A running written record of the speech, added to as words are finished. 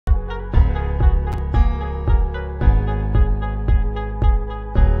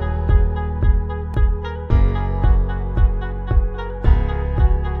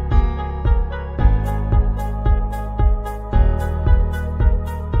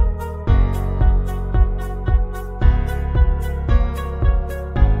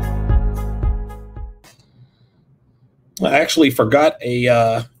I actually forgot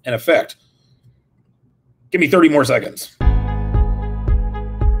an effect. Give me 30 more seconds.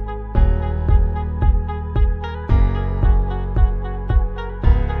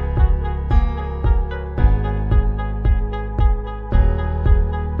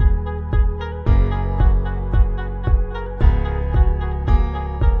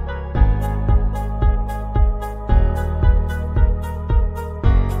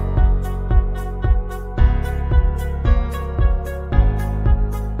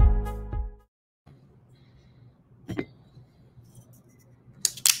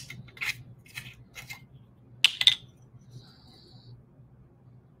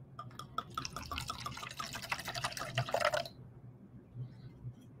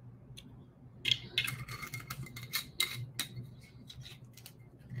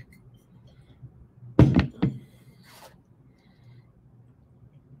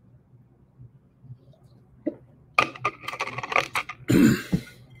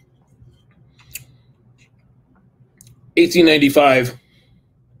 $18.95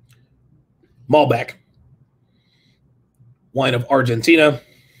 Malbec wine of Argentina.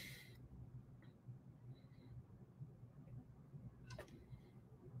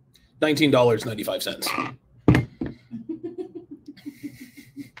 $19.95.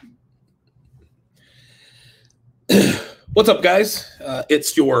 What's up, guys?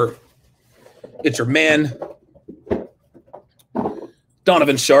 It's your man,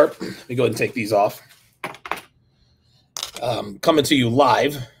 Donovan Sharpe. Let me go ahead and take these off. Coming to you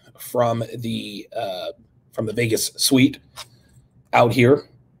live from the Vegas suite out here,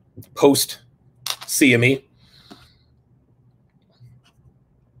 post CME.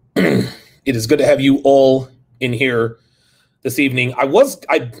 It is good to have you all in here this evening. I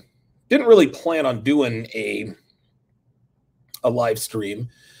didn't really plan on doing a live stream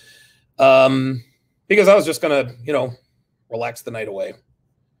because I was just gonna, relax the night away.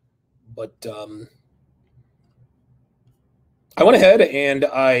 But I went ahead and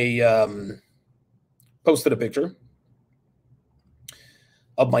I posted a picture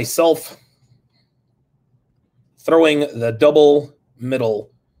of myself throwing the double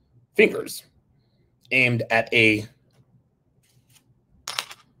middle fingers aimed at a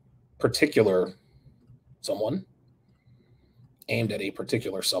particular someone. And it's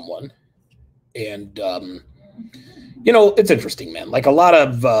interesting, man. Like a lot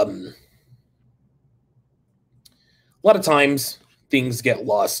of times things get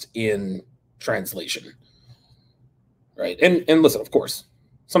lost in translation, right? And listen, of course,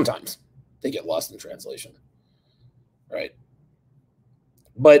 sometimes they get lost in translation, right?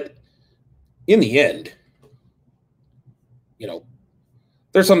 But in the end,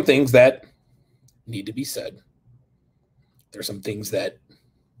 there's some things that need to be said. There's some things that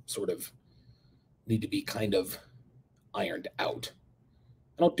sort of need to be kind of ironed out.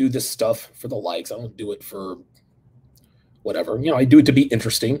 I don't do this stuff for the likes. I don't do it for whatever. I do it to be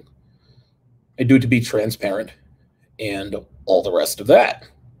interesting. I do it to be transparent and all the rest of that.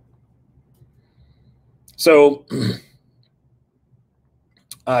 So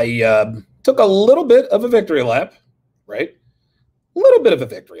I took a little bit of a victory lap, right? A little bit of a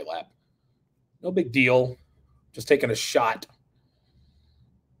victory lap. No big deal. Just taking a shot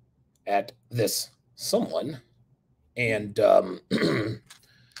at this someone. And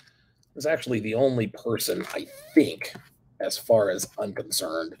was actually the only person, I think, as far as I'm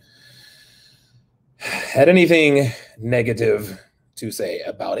concerned, had anything negative to say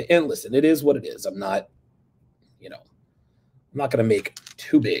about it. And listen, it is what it is. I'm not going to make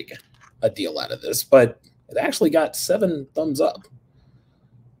too big a deal out of this, but it actually got 7 thumbs up.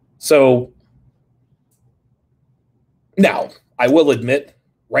 So now I will admit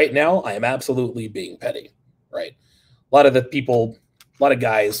right now, I am absolutely being petty, right? A lot of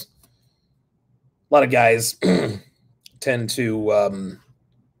guys tend to, or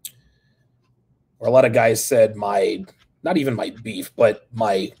a lot of guys said not even my beef, but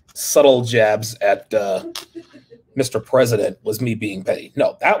my subtle jabs at Mr. President was me being petty.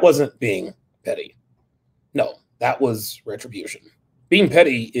 No, that wasn't being petty. No, that was retribution. Being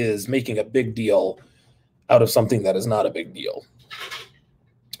petty is making a big deal out of something that is not a big deal,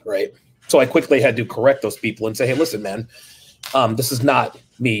 right? So I quickly had to correct those people and say, hey, listen, man, this is not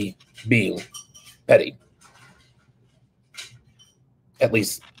me being petty. At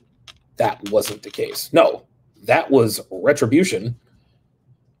least that wasn't the case. No, that was retribution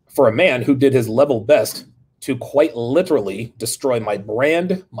for a man who did his level best to quite literally destroy my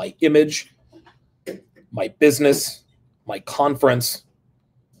brand, my image, my business, my conference.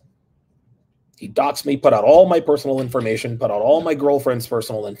 He doxed me, put out all my personal information, put out all my girlfriend's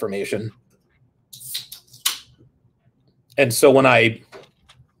personal information. And so when I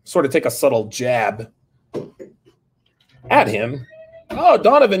sort of take a subtle jab at him, oh,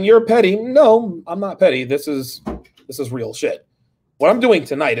 Donovan, you're petty. No, I'm not petty. This is real shit. What I'm doing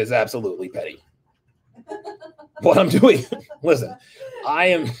tonight is absolutely petty. What I'm doing, listen, I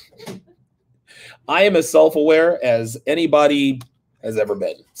am as self-aware as anybody has ever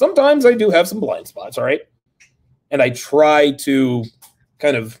been. Sometimes I do have some blind spots, all right? And I try to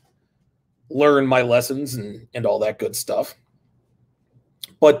kind of learn my lessons and all that good stuff.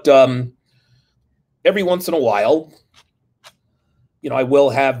 But every once in a while, you know, I will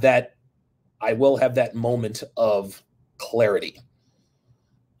have that moment of clarity.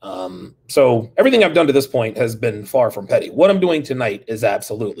 So everything I've done to this point has been far from petty. What I'm doing tonight is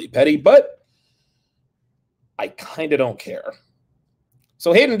absolutely petty, but I kind of don't care.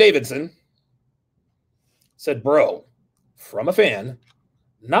 So Hayden Davidson said, bro, from a fan,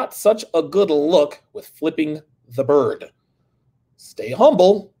 not such a good look with flipping the bird. Stay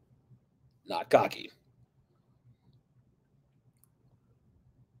humble, not cocky.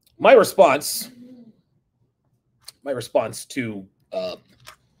 My response to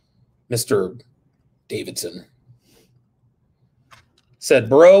Mr. Davidson said,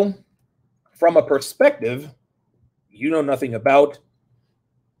 bro, from a perspective you know nothing about,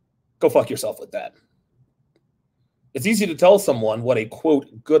 go fuck yourself with that. It's easy to tell someone what a,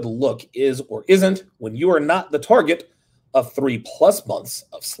 quote, good look is or isn't when you are not the target of 3+ months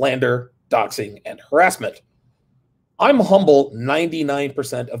of slander, doxing, and harassment. I'm humble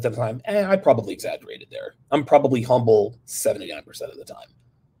 99% of the time. I probably exaggerated there. I'm probably humble 79% of the time.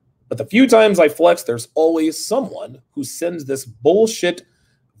 But the few times I flex, there's always someone who sends this bullshit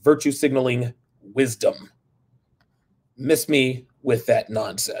virtue signaling wisdom. Miss me with that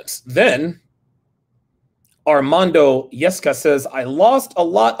nonsense. Then Armando Yesca says, I lost a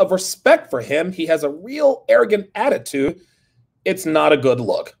lot of respect for him. He has a real arrogant attitude. It's not a good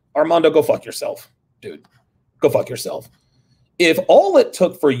look. Armando, go fuck yourself, dude. Go fuck yourself. If all it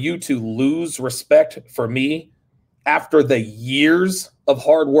took for you to lose respect for me after the years of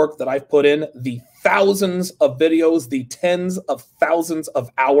hard work that I've put in, the thousands of videos, the tens of thousands of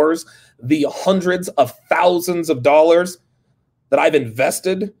hours, the hundreds of thousands of dollars that I've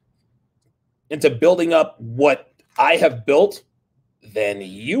invested into building up what I have built, then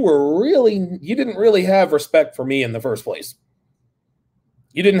you didn't really have respect for me in the first place.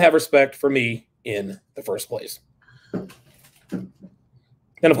 You didn't have respect for me in the first place.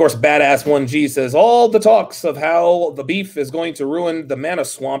 And of course, Badass 1G says, all the talks of how the beef is going to ruin the mana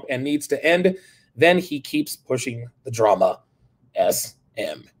swamp and needs to end, then he keeps pushing the drama.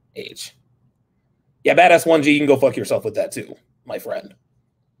 SMH. Yeah, Badass 1G, you can go fuck yourself with that too, my friend.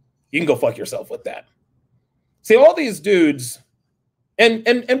 You can go fuck yourself with that. See, all these dudes, and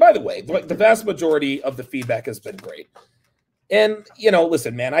by the way, the vast majority of the feedback has been great. And, you know,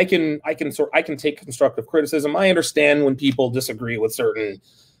 listen, man, I can take constructive criticism. I understand when people disagree with certain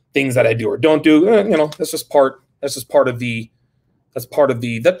things that I do or don't do. You know, that's part of the gig. That's part of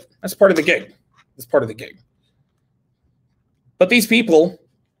the gig. But these people,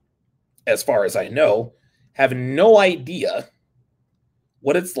 as far as I know, have no idea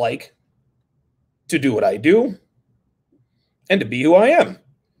what it's like to do what I do and to be who I am.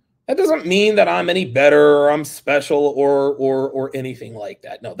 That doesn't mean that I'm any better or I'm special or anything like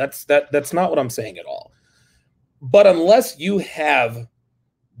that. No, that's not what I'm saying at all. But unless you have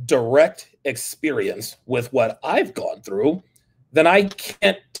direct experience with what I've gone through, then I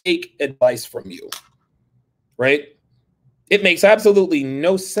can't take advice from you, right? It makes absolutely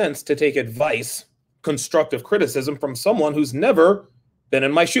no sense to take advice, constructive criticism from someone who's never been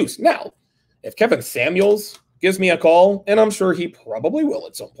in my shoes. Now, if Kevin Samuels gives me a call, and I'm sure he probably will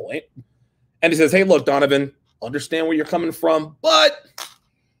at some point, and he says, hey, look, Donovan, understand where you're coming from, but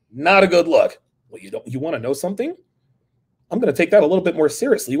not a good look. Well, you want to know something? I'm going to take that a little bit more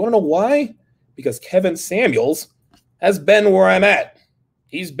seriously. You want to know why? Because Kevin Samuels has been where I'm at.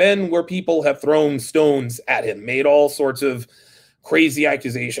 He's been where people have thrown stones at him, made all sorts of crazy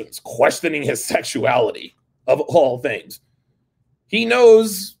accusations, questioning his sexuality, of all things. He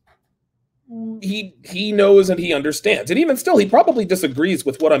knows, he knows and he understands. And even still, he probably disagrees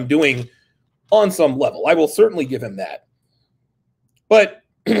with what I'm doing on some level. I will certainly give him that. But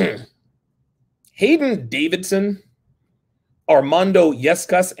Hayden Davidson, Armando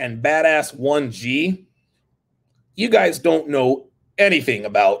Yescas, and Badass 1G, you guys don't know anything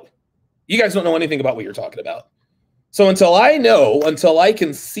about what you're talking about. So until I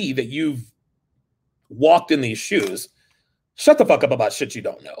can see that you've walked in these shoes, shut the fuck up about shit you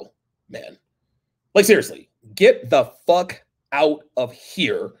don't know, man. Like, seriously, get the fuck out of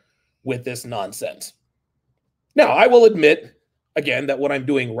here with this nonsense. Now, I will admit, again, that what I'm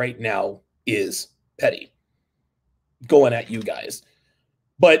doing right now is petty, going at you guys.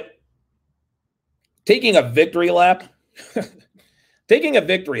 But taking a victory lap, taking a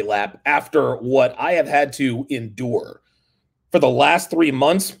victory lap after what I have had to endure for the last 3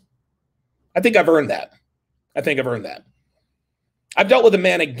 months, I think I've earned that. I think I've earned that. I've dealt with a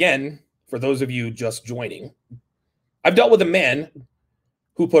man again, for those of you just joining. I've dealt with a man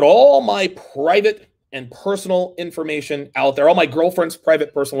who put all my private and personal information out there, all my girlfriend's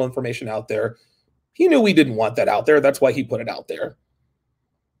private personal information out there. He knew we didn't want that out there. That's why he put it out there.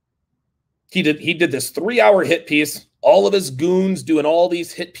 He did this 3-hour hit piece, all of his goons doing all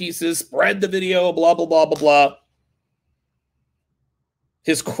these hit pieces, spread the video, blah, blah, blah, blah, blah.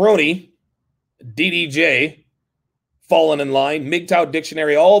 His crony, DDJ, fallen in line, MGTOW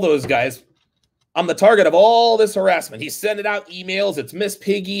Dictionary, all those guys. I'm the target of all this harassment. He's sending out emails. It's Miss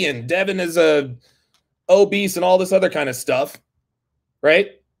Piggy and Devin is a obese and all this other kind of stuff,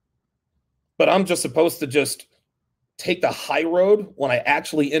 right? But I'm just supposed to just take the high road when I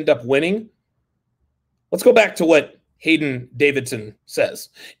actually end up winning. Let's go back to what Hayden Davidson says.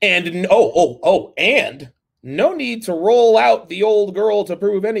 And and no need to roll out the old girl to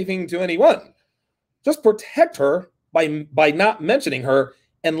prove anything to anyone. Just protect her by not mentioning her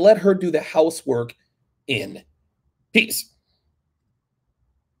and let her do the housework in peace.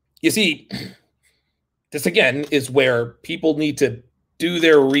 You see, this again is where people need to do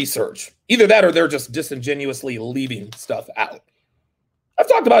their research. Either that or they're just disingenuously leaving stuff out. I've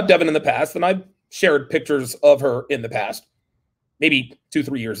talked about Devin in the past, and I've shared pictures of her in the past, maybe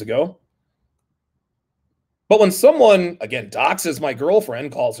 2-3 years ago. But when someone, again, doxes my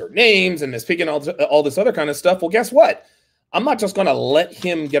girlfriend, calls her names, and is picking all this other kind of stuff, well, guess what? I'm not just going to let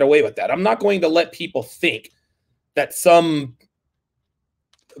him get away with that. I'm not going to let people think that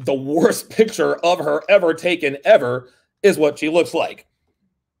the worst picture of her ever taken ever is what she looks like.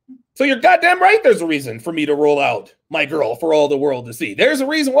 So you're goddamn right there's a reason for me to roll out my girl for all the world to see. There's a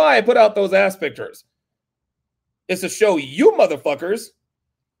reason why I put out those ass pictures. It's to show you motherfuckers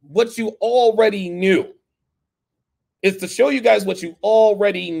what you already knew. It's to show you guys what you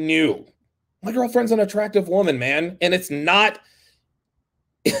already knew. My girlfriend's an attractive woman, man. And it's not...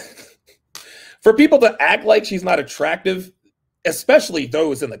 for people to act like she's not attractive, especially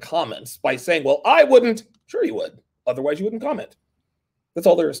those in the comments, by saying, well, I wouldn't. Sure you would. Otherwise, you wouldn't comment. That's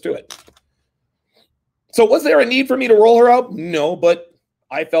all there is to it. So was there a need for me to roll her out? No, but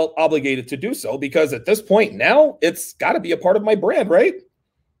I felt obligated to do so because at this point now, it's got to be a part of my brand, right?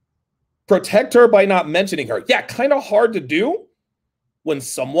 Protect her by not mentioning her. Yeah, kind of hard to do when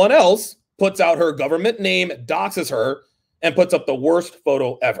someone else puts out her government name, doxes her, and puts up the worst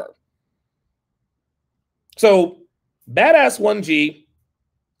photo ever. So, Badass 1G,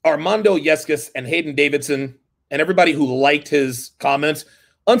 Armando Yeskis, and Hayden Davidson, and everybody who liked his comments,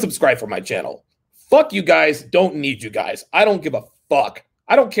 unsubscribe from my channel. Fuck you guys. Don't need you guys. I don't give a fuck.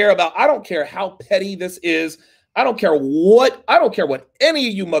 I don't care how petty this is. I don't care what any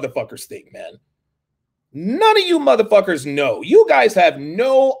of you motherfuckers think, man. None of you motherfuckers know. You guys have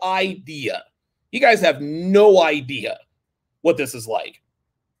no idea. You guys have no idea what this is like.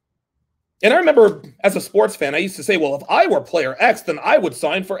 And I remember as a sports fan, I used to say, well, if I were player X, then I would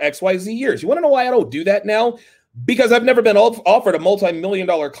sign for XYZ years. You want to know why I don't do that now? Because I've never been offered a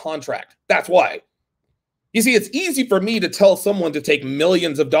multi-million-dollar contract. That's why. You see, it's easy for me to tell someone to take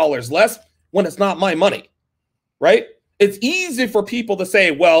millions of dollars less when it's not my money, right? It's easy for people to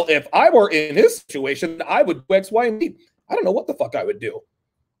say, well, if I were in his situation, I would do X, Y, and Z. I don't know what the fuck I would do.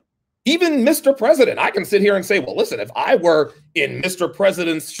 Even Mr. President, I can sit here and say, well, listen, if I were in Mr.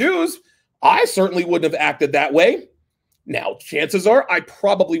 President's shoes, I certainly wouldn't have acted that way. Now, chances are I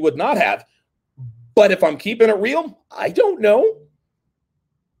probably would not have. But if I'm keeping it real, I don't know.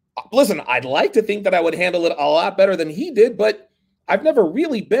 Listen, I'd like to think that I would handle it a lot better than he did, but I've never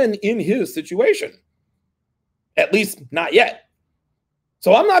really been in his situation. At least not yet.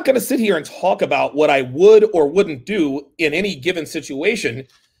 So I'm not going to sit here and talk about what I would or wouldn't do in any given situation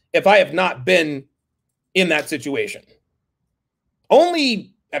if I have not been in that situation.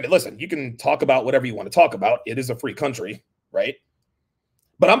 Listen, you can talk about whatever you want to talk about. It is a free country, right?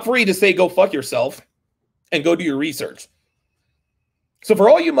 But I'm free to say, go fuck yourself and go do your research. So for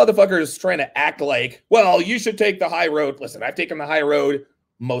all you motherfuckers trying to act like, well, you should take the high road. Listen, I've taken the high road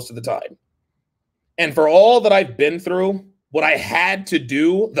most of the time. And for all that I've been through, what I had to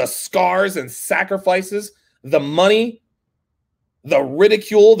do, the scars and sacrifices, the money, the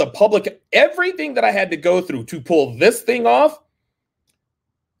ridicule, the public, everything that I had to go through to pull this thing off,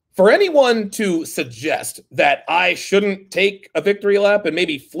 for anyone to suggest that I shouldn't take a victory lap and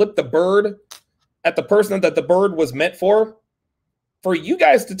maybe flip the bird at the person that the bird was meant for you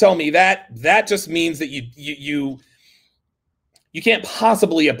guys to tell me that just means that you can't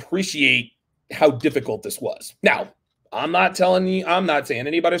possibly appreciate how difficult this was. Now, I'm not saying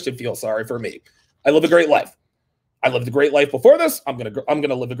anybody should feel sorry for me. I live a great life. I lived a great life before this. I'm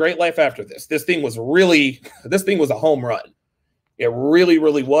gonna live a great life after this. This thing was a home run. It really,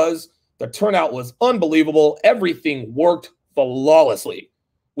 really was. The turnout was unbelievable. Everything worked flawlessly.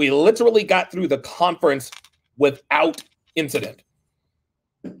 We literally got through the conference without incident.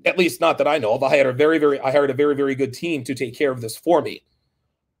 At least not that I know of. I hired a very, very good team to take care of this for me.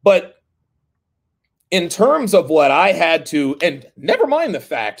 But in terms of what I had to, and never mind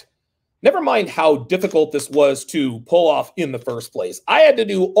how difficult this was to pull off in the first place. I had to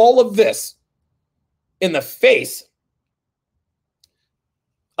do all of this in the face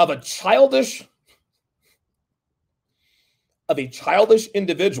of a childish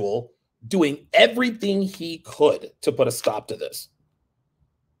individual doing everything he could to put a stop to this.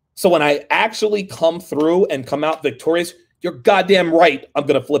 So when I actually come through and come out victorious, you're goddamn right, I'm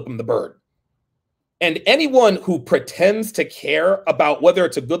going to flip him the bird. And anyone who pretends to care about whether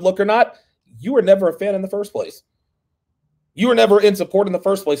it's a good look or not, you were never a fan in the first place. You were never in support in the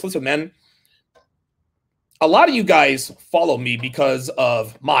first place. Listen, man, a lot of you guys follow me because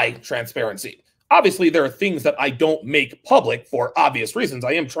of my transparency. Obviously, there are things that I don't make public for obvious reasons.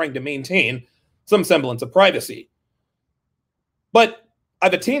 I am trying to maintain some semblance of privacy. But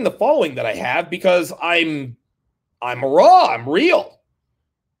I've attained the following that I have because I'm raw, I'm real.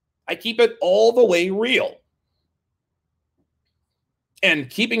 I keep it all the way real. And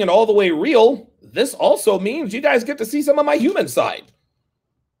keeping it all the way real, this also means you guys get to see some of my human side,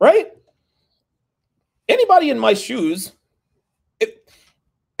 right? Anybody in my shoes,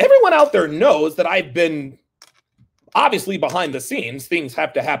 everyone out there knows that I've been obviously behind the scenes. Things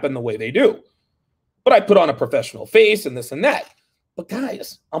have to happen the way they do. But I put on a professional face and this and that. But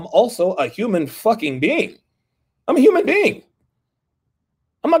guys, I'm also a human fucking being. I'm a human being.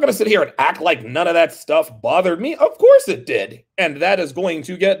 I'm not going to sit here and act like none of that stuff bothered me. Of course it did. And that is going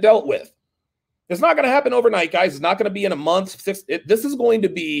to get dealt with. It's not going to happen overnight, guys. It's not going to be in a month. This is going to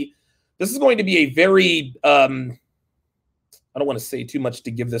be a very, I don't want to say too much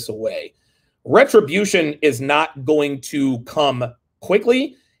to give this away. Retribution is not going to come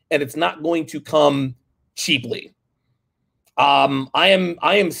quickly, and it's not going to come cheaply. I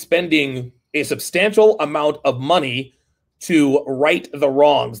am spending a substantial amount of money to right the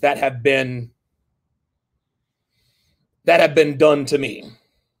wrongs that have been done to me.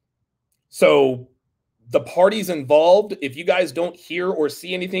 So the parties involved, if you guys don't hear or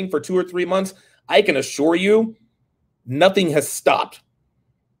see anything for 2 or 3 months, I can assure you nothing has stopped.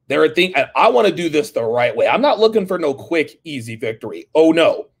 There are things, I want to do this the right way. I'm not looking for no quick, easy victory. Oh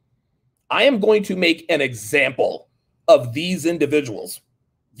no. I am going to make an example of these individuals.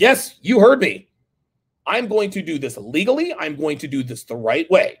 Yes, you heard me. I'm going to do this legally. I'm going to do this the right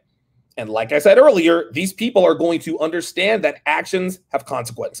way. And like I said earlier, these people are going to understand that actions have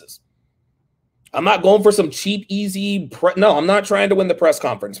consequences. I'm not going for some cheap, easy. No, I'm not trying to win the press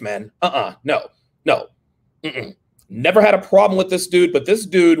conference, man. No. Never had a problem with this dude, but this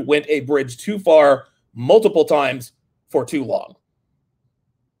dude went a bridge too far multiple times for too long.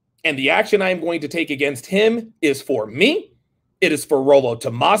 And the action I'm going to take against him is for me. It is for Rollo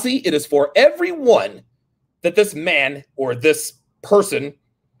Tomasi. It is for everyone that this man or this person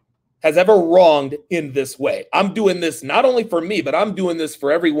has ever wronged in this way. I'm doing this not only for me, but I'm doing this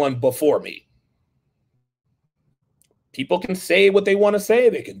for everyone before me. People can say what they want to say.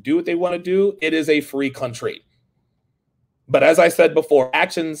 They can do what they want to do. It is a free country. But as I said before,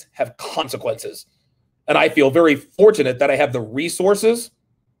 actions have consequences. And I feel very fortunate that I have the resources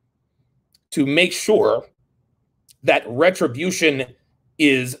to make sure that retribution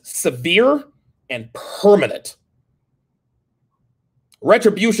is severe and permanent.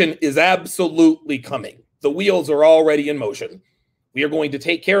 Retribution is absolutely coming. The wheels are already in motion. We are going to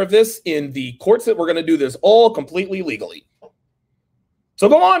take care of this in the courts that we're going to do this all completely legally. So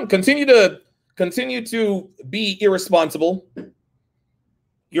go on, continue to be irresponsible.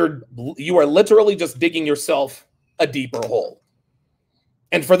 You are literally just digging yourself a deeper hole.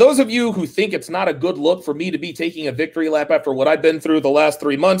 And for those of you who think it's not a good look for me to be taking a victory lap after what I've been through the last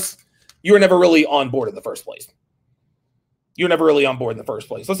 3 months, you were never really on board in the first place. You're never really on board in the first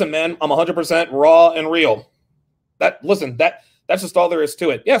place. Listen, man, I'm 100% raw and real. That's just all there is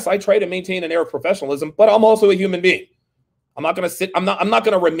to it. Yes, I try to maintain an air of professionalism, but I'm also a human being. I'm not going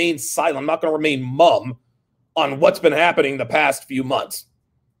to remain silent. I'm not going to remain mum on what's been happening the past few months.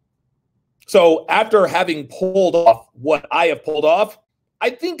 So after having pulled off what I have pulled off, I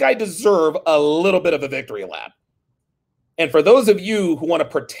think I deserve a little bit of a victory lap. And for those of you who want to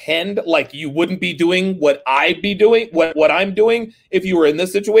pretend like you wouldn't be doing what I'd be doing, what I'm doing, if you were in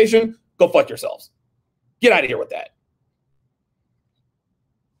this situation, go fuck yourselves. Get out of here with that.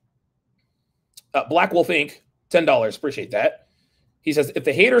 Black Wolf Inc., $10. Appreciate that. He says, if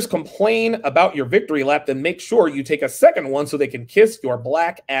the haters complain about your victory lap, then make sure you take a second one so they can kiss your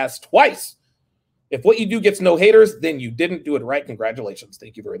black ass twice. If what you do gets no haters, then you didn't do it right. Congratulations.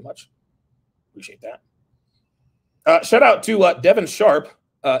 Thank you very much. Appreciate that. Shout out to Devin Sharpe,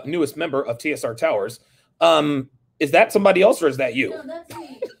 newest member of TSR Towers. Is that somebody else or is that you? No, that's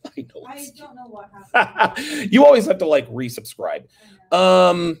me. I don't know what happened. You always have to like resubscribe.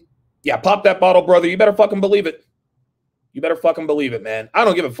 Yeah, pop that bottle, brother. You better fucking believe it. You better fucking believe it, man. I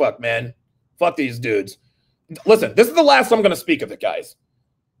don't give a fuck, man. Fuck these dudes. Listen, this is the last I'm going to speak of it, guys.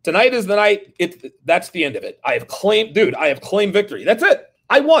 Tonight is the night. That's the end of it. I have claimed victory. That's it.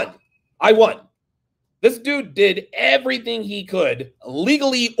 I won. This dude did everything he could,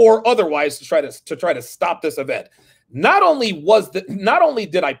 legally or otherwise, to try to stop this event. Not only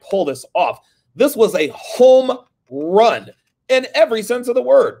did I pull this off, this was a home run in every sense of the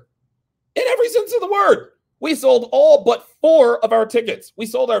word. In every sense of the word. We sold all but 4 of our tickets. We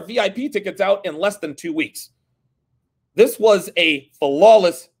sold our VIP tickets out in less than 2 weeks. This was a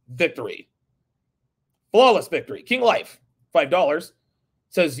flawless victory. Flawless victory. King Life, $5.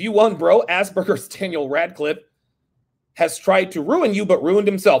 Says, you won, bro. Asperger's Daniel Radcliffe has tried to ruin you, but ruined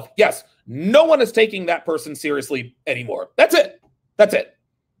himself. Yes, no one is taking that person seriously anymore. That's it. That's it.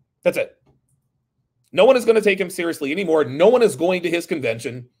 That's it. No one is going to take him seriously anymore. No one is going to his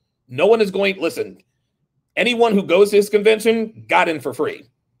convention. No one is going, listen, anyone who goes to his convention got in for free.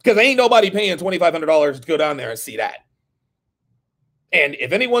 Because ain't nobody paying $2,500 to go down there and see that. And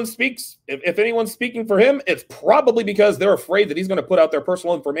if anyone speaks, if anyone's speaking for him, it's probably because they're afraid that he's going to put out their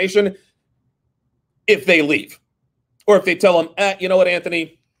personal information if they leave. Or if they tell him, you know what,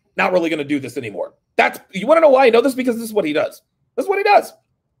 Anthony, not really going to do this anymore. You want to know why I know this? Because this is what he does. This is what he does.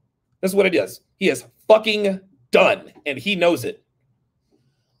 This is what he does. He is fucking done, and he knows it.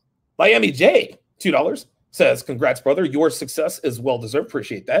 Miami J, $2, says, congrats, brother. Your success is well-deserved.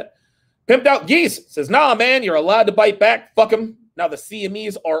 Appreciate that. Pimped Out Geese says, nah, man, you're allowed to bite back. Fuck him. Now the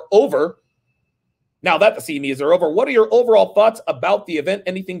CMEs are over. Now that the CMEs are over, what are your overall thoughts about the event?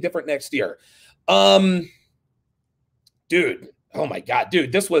 Anything different next year? Dude, oh my God,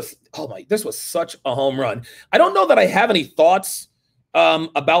 dude, this was such a home run. I don't know that I have any thoughts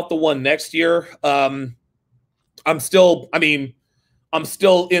about the one next year. I'm still in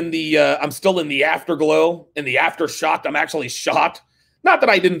the afterglow, in the aftershock. I'm actually shocked. Not that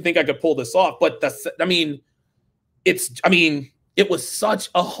I didn't think I could pull this off, but it was such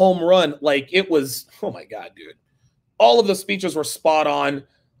a home run. Like, it was, oh my God, dude. All of the speeches were spot on.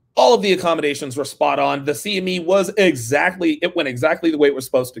 All of the accommodations were spot on. The CME it went exactly the way it was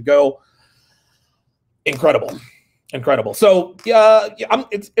supposed to go. Incredible. Incredible. So yeah,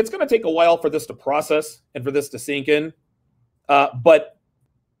 it's going to take a while for this to process and for this to sink in. But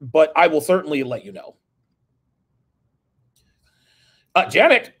I will certainly let you know.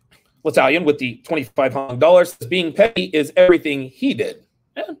 Janet Italian with the $25 says, being petty is everything he did.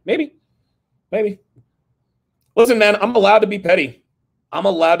 Maybe. Listen, man, I'm allowed to be petty. I'm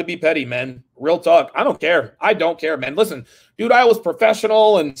allowed to be petty, man. Real talk. I don't care. I don't care, man. Listen, dude, I was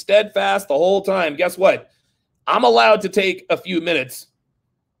professional and steadfast the whole time. Guess what? I'm allowed to take a few minutes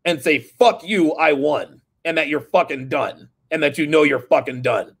and say, fuck you, I won. And that you're fucking done. And that you know you're fucking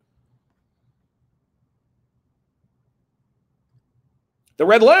done. The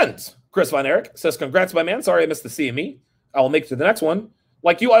Red Lens, Chris Von Erich, says, congrats, my man. Sorry I missed the CME. I will make it to the next one.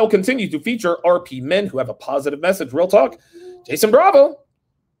 Like you, I will continue to feature RP men who have a positive message. Real talk. Jason Bravo,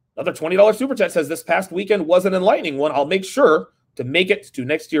 another $20 super chat, says, this past weekend was an enlightening one. I'll make sure to make it to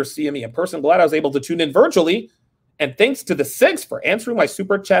next year's CME in person. Glad I was able to tune in virtually. And thanks to the SIGs for answering my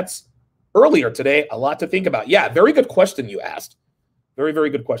super chats earlier today. A lot to think about. Yeah, very good question you asked. Very, very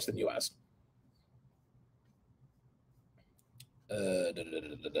good question you asked.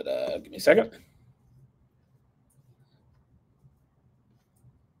 Give me a second.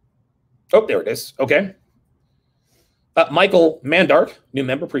 Oh, there it is. Okay. Michael Mandark, new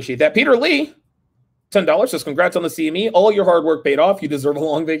member. Appreciate that. Peter Lee, $10, says, congrats on the CME. All your hard work paid off. You deserve a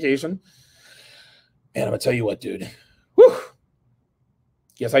long vacation. And I'm going to tell you what, dude. Whew.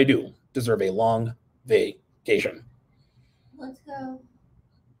 Yes, I do deserve a long vacation. Let's go.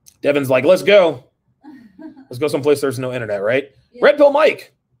 Devin's like, let's go. Let's go someplace there's no internet, right? Yeah. Red Pill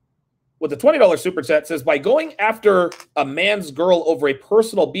Mike with the $20 super chat says, by going after a man's girl over a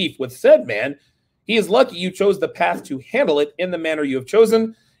personal beef with said man, He is lucky you chose the path to handle it in the manner you have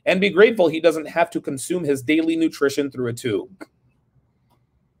chosen, and be grateful he doesn't have to consume his daily nutrition through a tube.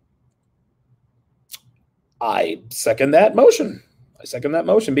 I second that motion.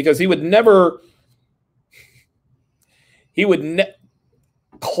 Because he would never,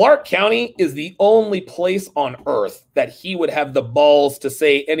 Clark County is the only place on earth that he would have the balls to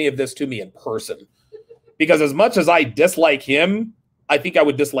say any of this to me in person. Because as much as I dislike him, I think I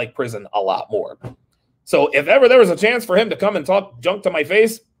would dislike prison a lot more. So if ever there was a chance for him to come and talk junk to my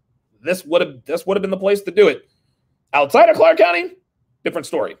face, this would have been the place to do it. Outside of Clark County, different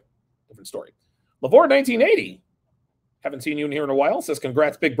story. Lavore 1980, haven't seen you in here in a while, says,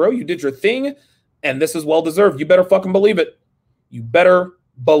 congrats, big bro. You did your thing, and this is well-deserved. You better fucking believe it. You better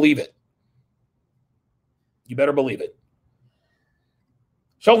believe it.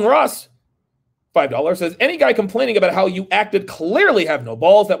 Sheldon Ross, $5, says, any guy complaining about how you acted clearly have no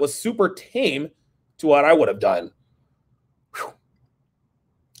balls. That was super tame to what I would have done. Whew.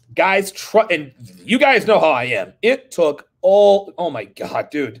 Guys, and you guys know how I am. It took all, oh my God,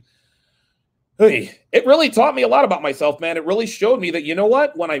 dude. Hey, it really taught me a lot about myself, man. It really showed me that, you know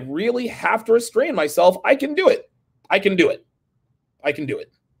what? When I really have to restrain myself, I can do it.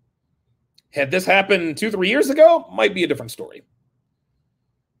 Had this happened 2-3 years ago, might be a different story.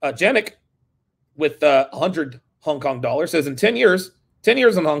 Janik with 100 Hong Kong dollars says, in 10 years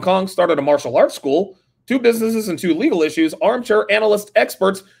in Hong Kong, started a martial arts school, 2 businesses and 2 legal issues, armchair analyst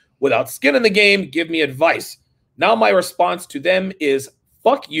experts without skin in the game give me advice. Now my response to them is,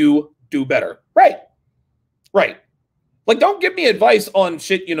 fuck you, do better. Right. Like, don't give me advice on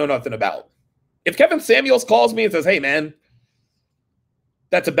shit you know nothing about. If Kevin Samuels calls me and says, hey, man,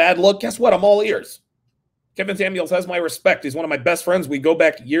 that's a bad look, guess what? I'm all ears. Kevin Samuels has my respect. He's one of my best friends. We go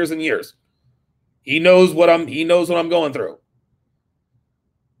back years and years. He knows what I'm going through.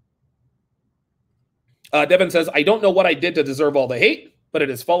 Devin says, I don't know what I did to deserve all the hate, but it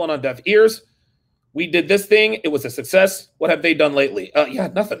has fallen on deaf ears. We did this thing. It was a success. What have they done lately? Yeah,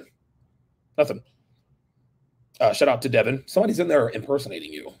 nothing. Shout out to Devin. Somebody's in there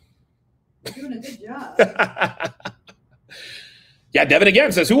impersonating you. You're doing a good job. Yeah, Devin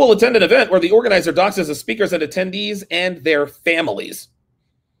again says, who will attend an event where the organizer doxes the speakers and attendees and their families?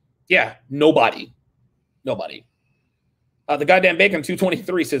 Yeah, nobody. The goddamn Bacon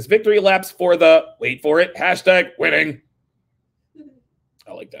 223 says, victory laps for the, wait for it, hashtag winning.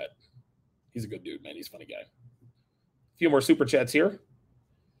 I like that. He's a good dude, man. He's a funny guy. A few more super chats here.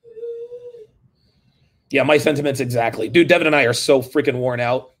 Yeah, my sentiments exactly. Dude, Devin and I are so freaking worn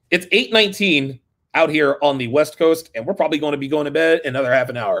out. It's 8:19 out here on the West Coast, and we're probably going to be going to bed in another half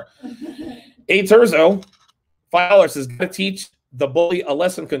an hour. A Terzo, $5 says, got to teach the bully a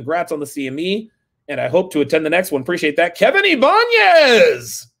lesson. Congrats on the CME, and I hope to attend the next one. Appreciate that. Kevin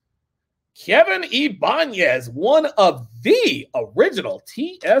Ibanez, one of the original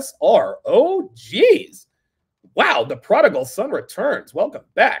TSR OGs. Wow, the prodigal son returns. Welcome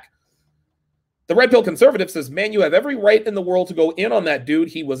back. The Red Pill Conservative says, man, you have every right in the world to go in on that dude.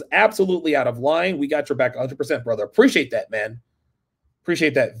 He was absolutely out of line. We got your back 100%, brother. Appreciate that, man.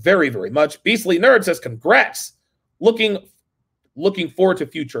 Appreciate that very, very much. Beastly Nerd says, congrats. Looking forward to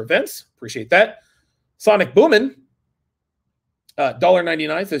future events. Appreciate that. Sonic Boomin,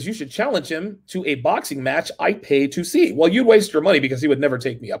 $1.99 says, you should challenge him to a boxing match I pay to see. Well, you'd waste your money because he would never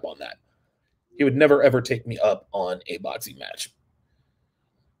take me up on that. He would never, ever take me up on a boxing match.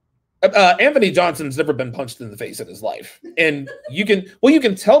 Anthony Johnson's never been punched in the face in his life. And you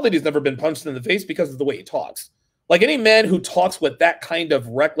can tell that he's never been punched in the face because of the way he talks. Like, any man who talks with that kind of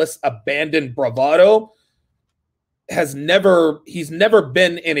reckless, abandoned bravado he's never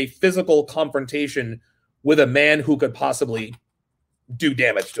been in a physical confrontation with a man who could possibly do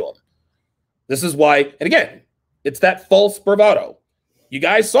damage to him. This is why, and again, it's that false bravado. You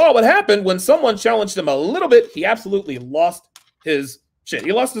guys saw what happened when someone challenged him a little bit. He absolutely lost his shit.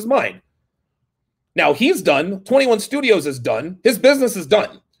 He lost his mind. Now he's done. 21 Studios is done. His business is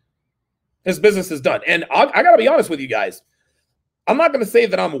done. And I got to be honest with you guys. I'm not going to say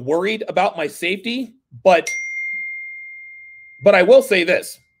that I'm worried about my safety, but I will say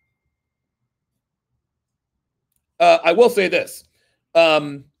this.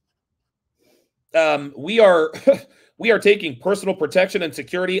 We are taking personal protection and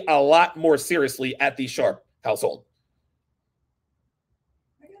security a lot more seriously at the Sharpe household.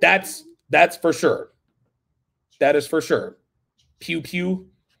 That's for sure. That is for sure. Pew pew.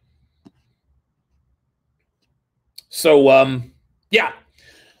 So yeah.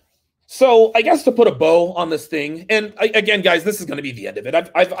 So I guess to put a bow on this thing, and again, guys, this is going to be the end of it.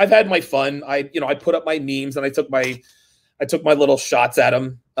 I've had my fun. I put up my memes and I took my little shots at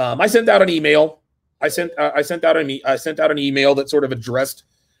them. I sent out an email I sent out an email that sort of addressed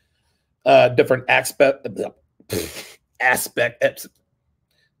different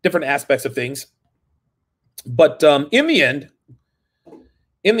different aspects of things. But in the end,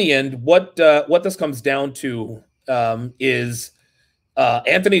 what this comes down to is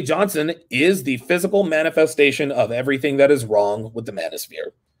Anthony Johnson is the physical manifestation of everything that is wrong with the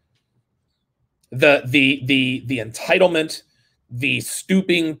manosphere. The entitlement, the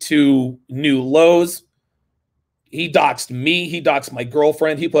stooping to new lows. He doxed me. He doxed my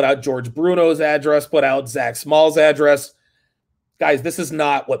girlfriend. He put out George Bruno's address, put out Zach Small's address. Guys, this is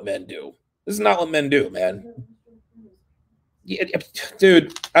not what men do. This is not what men do, man.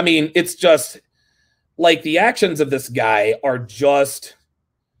 Dude, I mean, it's just like the actions of this guy are just.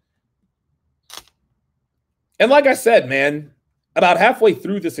 And like I said, man, about halfway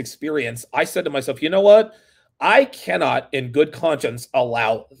through this experience, I said to myself, you know what? I cannot in good conscience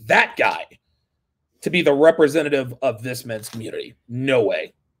allow that guy to be the representative of this men's community. No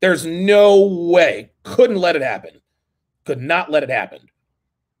way. There's no way. Couldn't let it happen. Could not let it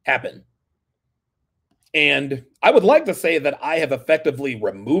happen. And I would like to say that I have effectively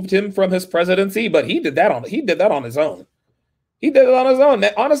removed him from his presidency, but he did that on his own. He did it on his own.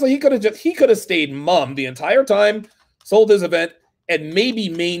 Honestly, he could have stayed mum the entire time, sold his event, and maybe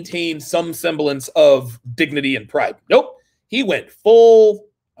maintained some semblance of dignity and pride. Nope. He went full,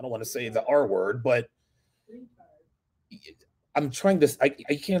 I don't want to say the R word, but I'm trying to, I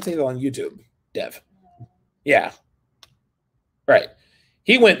can't say that on YouTube, Dev. Yeah. Right.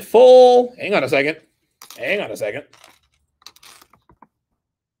 He went full, hang on a second.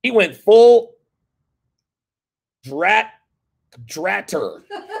 He went full dratter.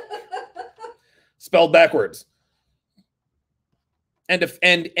 Spelled backwards. And you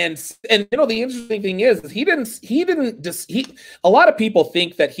know, the interesting thing is a lot of people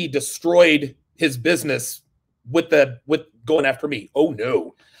think that he destroyed his business with going after me. Oh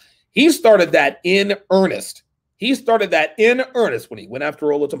no. He started that in earnest. When he went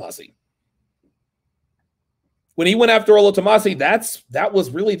after Olo Tomasi. When he went after Olo Tomasi, that was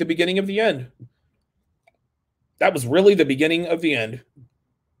really the beginning of the end. That was really the beginning of the end.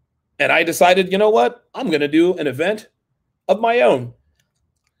 And I decided, you know what? I'm going to do an event of my own.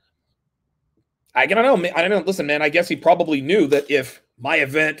 I don't know. Listen, man, I guess he probably knew that if my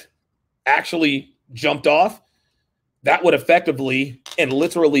event actually jumped off, that would effectively and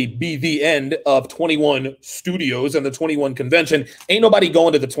literally be the end of 21 studios and the 21 convention. Ain't nobody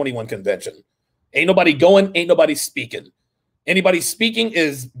going to the 21 convention. Ain't nobody going, ain't nobody speaking. Anybody speaking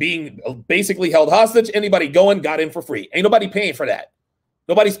is being basically held hostage. Anybody going got in for free. Ain't nobody paying for that.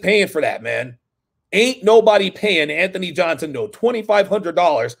 Nobody's paying for that, man. Ain't nobody paying Anthony Johnson no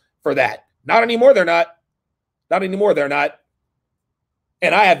 $2,500 for that. Not anymore, they're not. Not anymore, they're not.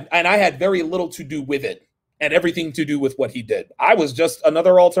 And I had very little to do with it and everything to do with what he did. I was just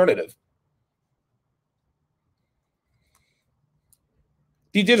another alternative.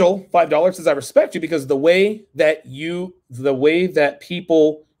 D-Digital, $5 says, I respect you because the way that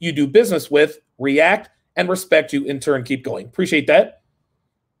people you do business with react and respect you in turn. Keep going. Appreciate that.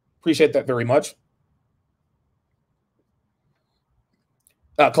 Appreciate that very much.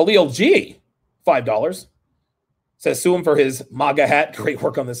 Khalil G, $5, says, sue him for his MAGA hat. Great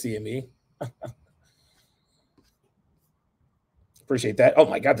work on the CME. Appreciate that. Oh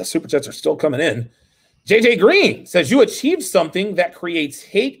my God, the super chats are still coming in. JJ Green says, you achieved something that creates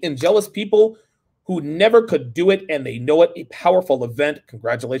hate and jealous people who never could do it, and they know it. A powerful event.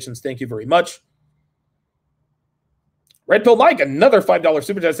 Congratulations. Thank you very much. Red Pill Mike, another $5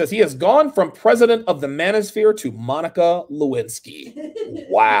 super chat, says he has gone from president of the Manosphere to Monica Lewinsky.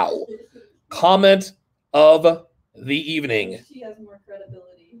 Wow. Comment of the evening. She has more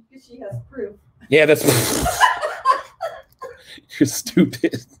credibility because she has proof. Yeah, that's you're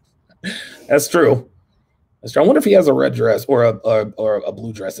stupid. That's true. That's true. I wonder if he has a red dress or a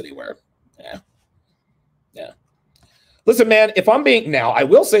blue dress anywhere. Yeah. Yeah. Listen, man, if I'm being now, I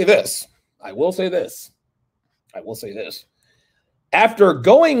will say this. After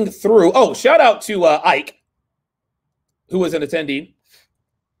going through, shout out to Ike, who was an attendee,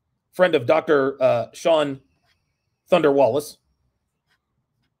 friend of Dr. Sean Thunder Wallace.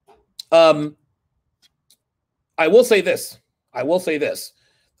 I will say this. I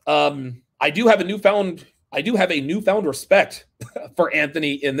do have a newfound respect for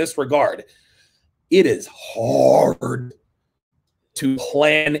Anthony in this regard. It is hard to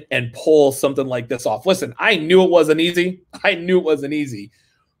plan and pull something like this off. Listen, I knew it wasn't easy.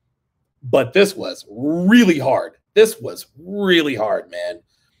 But this was really hard. Man.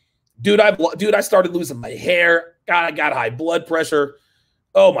 Dude, I started losing my hair. God, I got high blood pressure.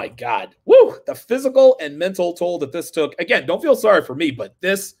 Oh my God. Woo! The physical and mental toll that this took. Again, don't feel sorry for me, but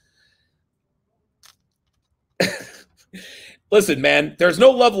this. Listen, man, there's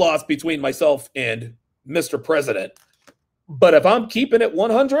no love lost between myself and Mr. President. But if I'm keeping it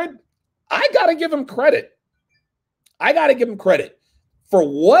 100, I got to give him credit. I got to give him credit for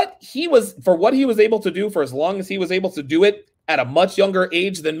what he was able to do for as long as he was able to do it at a much younger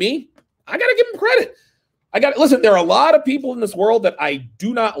age than me. I got to give him credit. Listen, there are a lot of people in this world that I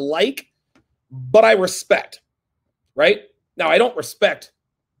do not like, but I respect, right? Now, I don't respect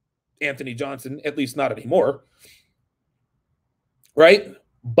Anthony Johnson, at least not anymore, right?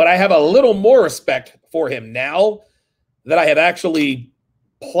 But I have a little more respect for him now that I have actually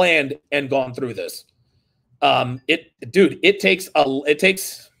planned and gone through this. It takes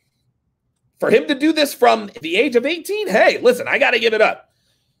for him to do this from the age of 18. Hey, listen, I got to give it up.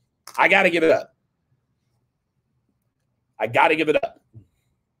 I got to give it up.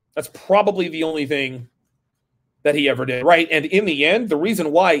 That's probably the only thing that he ever did, right? And in the end, the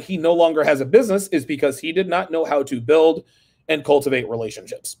reason why he no longer has a business is because he did not know how to build and cultivate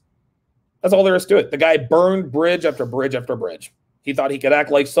relationships. That's all there is to it. The guy burned bridge after bridge after bridge. He thought he could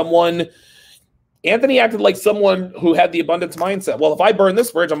act like someone. Anthony acted like someone who had the abundance mindset. Well, if I burn this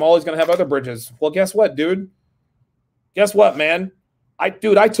bridge, I'm always going to have other bridges. Well, guess what, dude? Guess what, man? I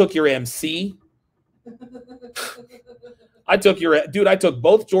took your MC. I took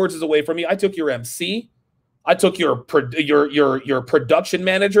both Georges away from you. I took your MC. I took your production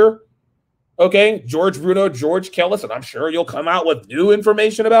manager. Okay, George Bruno, George Kellis, and I'm sure you'll come out with new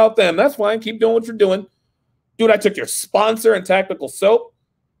information about them. That's fine. Keep doing what you're doing. Dude, I took your sponsor and Tactical Soap.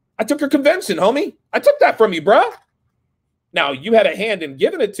 I took your convention, homie. I took that from you, bro. Now, you had a hand in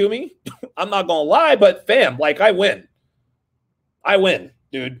giving it to me. I'm not going to lie, but fam, like, I win. I win,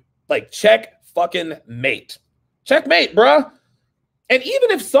 dude. Like, check fucking mate. Checkmate, bruh. And even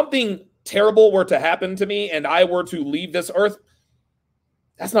if something terrible were to happen to me and I were to leave this earth,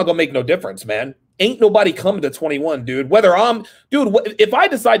 that's not going to make no difference, man. Ain't nobody coming to 21, dude. If I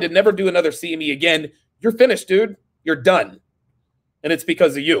decide to never do another CME again, you're finished, dude. You're done. And it's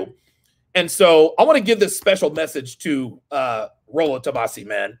because of you. And so I want to give this special message to Rollo Tabasi,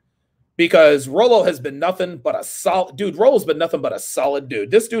 man. Because Rollo has been nothing but a solid dude. Rollo's been nothing but a solid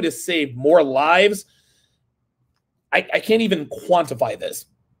dude. This dude has saved more lives. I can't even quantify this.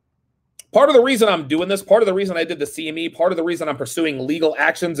 Part of the reason I'm doing this, part of the reason I did the CME, part of the reason I'm pursuing legal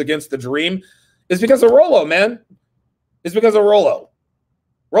actions against the Dream is because of Rollo, man. It's because of Rollo.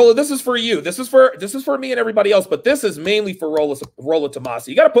 Rollo, this is for you. This is for me and everybody else, but this is mainly for Rollo Tomasi.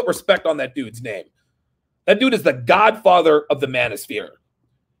 You got to put respect on that dude's name. That dude is the godfather of the manosphere.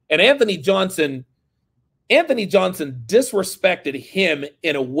 And Anthony Johnson disrespected him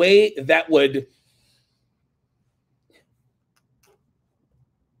in a way that would.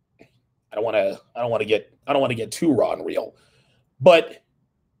 I don't want to get too raw and real, but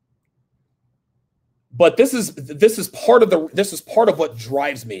this is part of what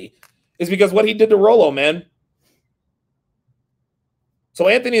drives me, is because what he did to Rollo, man. So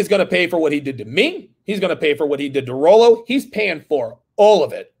Anthony is going to pay for what he did to me. He's going to pay for what he did to Rollo. He's paying for all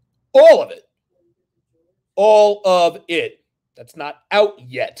of it. All of it. All of it. That's not out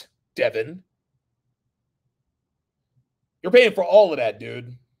yet, Devin. You're paying for all of that,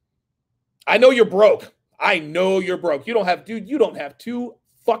 dude. I know you're broke. I know you're broke. You don't have two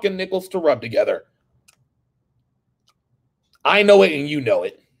fucking nickels to rub together. I know it and you know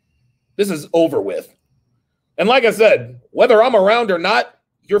it. This is over with. And like I said, whether I'm around or not,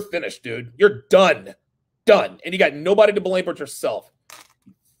 you're finished, dude. You're done. Done. And you got nobody to blame but yourself.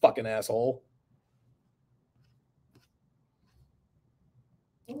 You fucking asshole.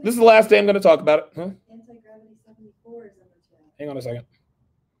 This is the last day I'm going to talk about it. Huh? Anti-Gravity 74 is in the chat. Hang on a second.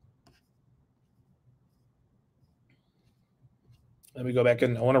 Let me go back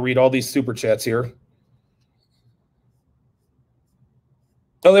in. I want to read all these super chats here.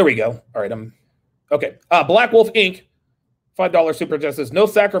 Oh, there we go. All right. Okay. Black Wolf Inc. $5 super chat says, no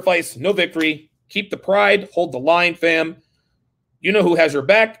sacrifice, no victory. Keep the pride. Hold the line, fam. You know who has your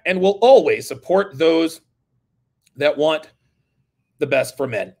back and will always support those that want the best for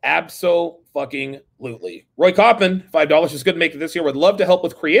men. Abso-fucking-lutely. Roy Kaufman, $5 is good to make it this year. Would love to help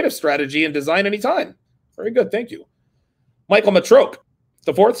with creative strategy and design anytime. Very good. Thank you. Michael Matroke,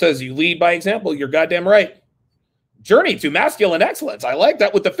 the fourth, says, you lead by example. You're goddamn right. Journey to masculine excellence. I like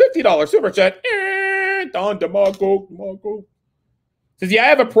that with the $50 super chat. Don DeMarco. Says, yeah, I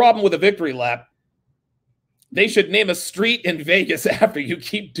have a problem with a victory lap. They should name a street in Vegas after you.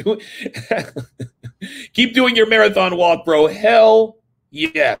 Keep doing your marathon walk, bro. Hell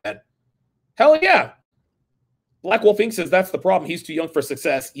yeah. Hell yeah. Black Wolf Inc. says that's the problem. He's too young for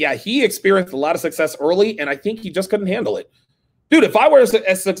success. Yeah, he experienced a lot of success early, and I think he just couldn't handle it. Dude, if I were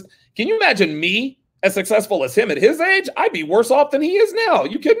can you imagine me as successful as him at his age? I'd be worse off than he is now.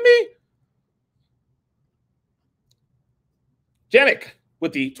 You kidding me? Janik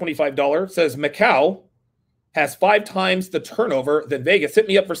with the $25 says Macau has 5 times the turnover than Vegas. Hit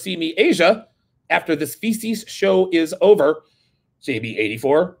me up for See Me Asia after this feces show is over.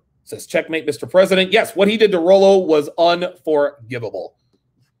 JB84 says, checkmate, Mr. President. Yes, what he did to Rollo was unforgivable.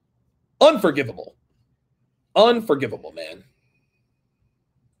 Unforgivable. Unforgivable, man.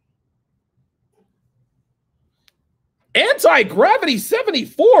 Anti-Gravity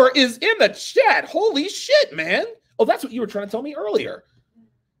 74 is in the chat. Holy shit, man. Oh, that's what you were trying to tell me earlier.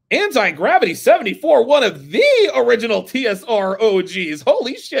 Anti-Gravity 74, one of the original TSR OGs.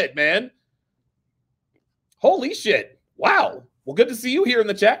 Holy shit, man. Holy shit. Wow. Well, good to see you here in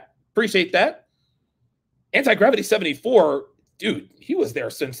the chat. Appreciate that. Anti-Gravity 74, dude, he was there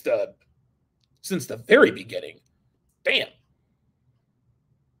since the very beginning. Damn.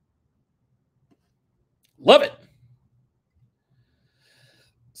 Love it.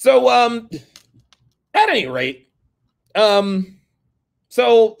 So, at any rate,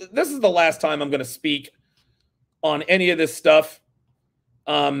 so this is the last time I'm going to speak on any of this stuff.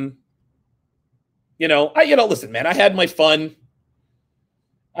 Listen, man, I had my fun.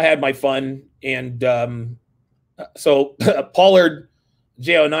 And so Pollard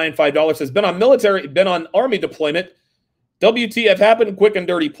J09 $5 says, been on Army deployment. WTF happened, quick and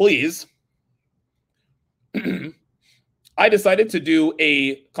dirty, please. I decided to do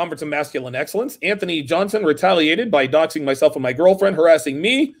a conference of masculine excellence. Anthony Johnson retaliated by doxing myself and my girlfriend, harassing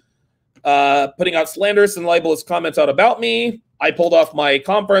me, putting out slanderous and libelous comments out about me. I pulled off my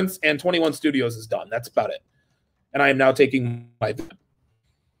conference, and 21 Studios is done. That's about it. And I am now taking my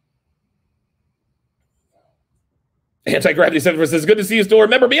Anti-Gravity 7 says, good to see you still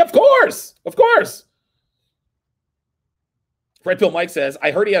remember me. Of course. Of course. Red Pill Mike says, I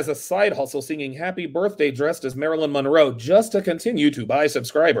heard he has a side hustle singing Happy Birthday dressed as Marilyn Monroe just to continue to buy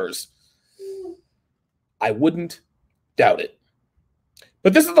subscribers. I wouldn't doubt it.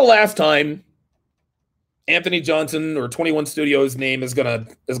 But this is the last time Anthony Johnson or 21 Studios name is gonna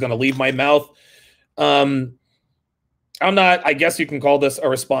leave my mouth. I guess you can call this a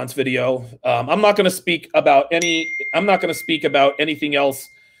response video. I'm not gonna speak about anything else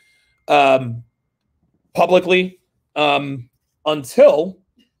publicly. Until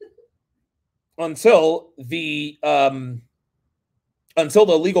the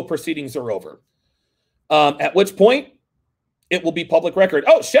legal proceedings are over, at which point it will be public record.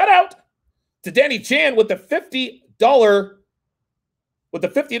 Oh, shout out to Danny Chan with the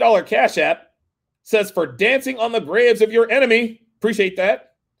 $50 Cash App. Says, for dancing on the graves of your enemy. Appreciate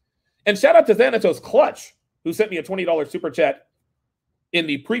that. And shout out to Thanatos Clutch, who sent me a $20 super chat in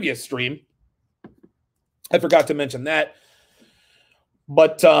the previous stream. I forgot to mention that.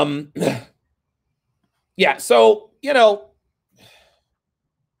 But, yeah, so, it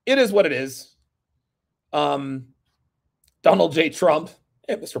is what it is. Donald J. Trump,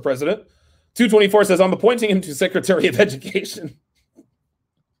 hey, Mr. President, 224 says, I'm appointing him to Secretary of Education.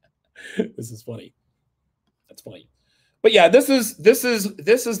 This is funny. That's funny. But yeah, this is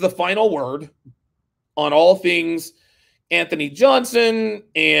the final word on all things Anthony Johnson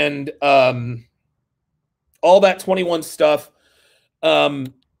and all that 21 stuff.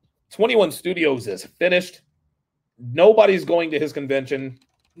 21 Studios is finished. Nobody's going to his convention.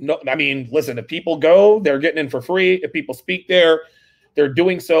 No, I mean, listen, if people go, they're getting in for free. If people speak there, they're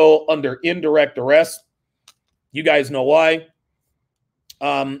doing so under indirect arrest. You guys know why.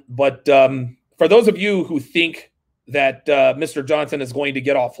 But for those of you who think that Mr. Johnson is going to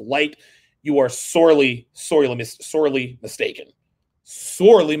get off light, you are sorely mistaken.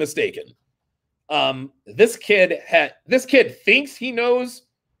 Sorely mistaken. This kid thinks he knows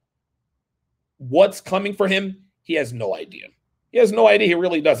what's coming for him. He has no idea. He has no idea. He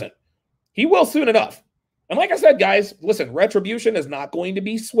really doesn't. He will soon enough. And like I said, guys, listen, retribution is not going to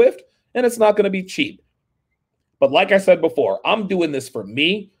be swift and it's not going to be cheap. But like I said before, I'm doing this for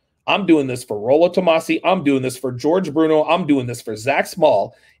me. I'm doing this for Rollo Tomasi. I'm doing this for George Bruno. I'm doing this for Zach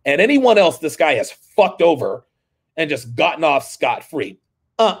Small and anyone else this guy has fucked over and just gotten off scot-free.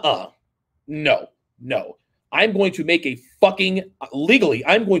 No. I'm going to make a fucking, legally,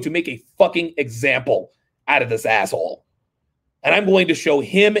 I'm going to make a fucking example out of this asshole. And I'm going to show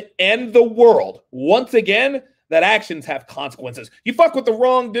him and the world, once again, that actions have consequences. You fuck with the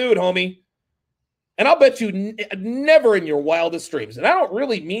wrong dude, homie. And I'll bet you never in your wildest dreams, and I don't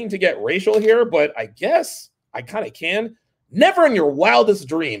really mean to get racial here, but I guess I kind of can. Never in your wildest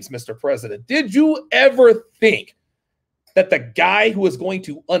dreams, Mr. President, did you ever think that the guy who was going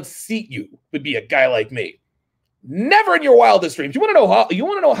to unseat you would be a guy like me? Never in your wildest dreams. You want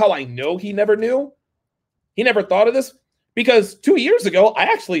to know how I know he never knew? He never thought of this? Because 2 years ago, I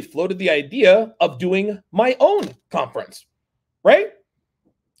actually floated the idea of doing my own conference, right?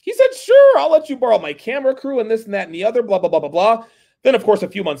 He said, sure, I'll let you borrow my camera crew and this and that and the other, blah, blah, blah, blah, blah. Then, of course, a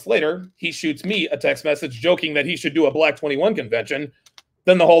few months later, he shoots me a text message joking that he should do a Black 21 convention.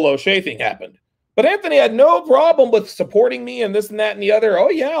 Then the whole O'Shea thing happened. But Anthony had no problem with supporting me and this and that and the other. Oh,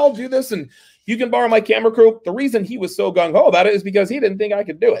 yeah, I'll do this, and you can borrow my camera crew. The reason he was so gung-ho about it is because he didn't think I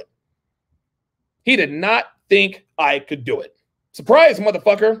could do it. He did not think I could do it. Surprise,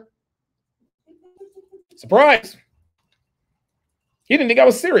 motherfucker. Surprise. He didn't think I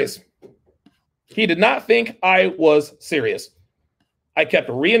was serious. He did not think I was serious. I kept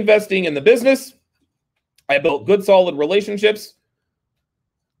reinvesting in the business. I built good, solid relationships.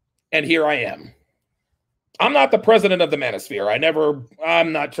 And here I am. I'm not the president of the manosphere.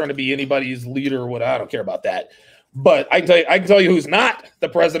 I'm not trying to be anybody's leader or what. I don't care about that. But I can tell you who's not the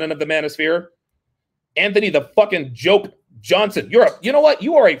president of the manosphere. Anthony the fucking joke Johnson. You know what?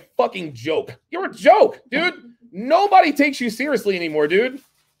 You are a fucking joke. You're a joke, dude. Nobody takes you seriously anymore, dude.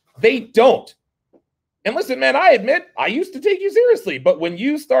 They don't. And listen, man, I admit I used to take you seriously, but when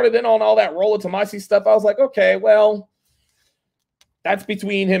you started in on all that Rollo Tomasi stuff, I was like, okay, well, that's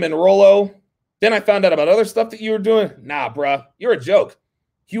between him and Rollo. Then I found out about other stuff that you were doing. Nah, bruh, you're a joke.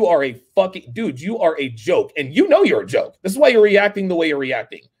 You are a fucking dude. You are a joke, and you know you're a joke. This is why you're reacting the way you're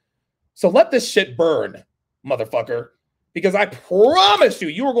reacting. So let this shit burn, motherfucker, because I promise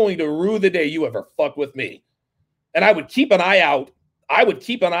you are going to rue the day you ever fuck with me. And I would keep an eye out. I would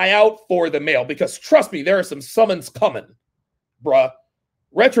keep an eye out for the mail, because trust me, there are some summons coming, bruh.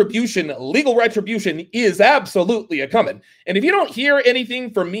 Retribution, legal retribution is absolutely a coming. And if you don't hear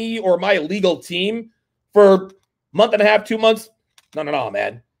anything from me or my legal team for a month and a half, 2 months, no,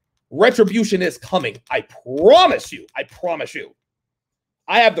 man. Retribution is coming. I promise you. I promise you.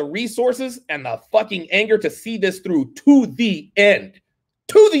 I have the resources and the fucking anger to see this through to the end.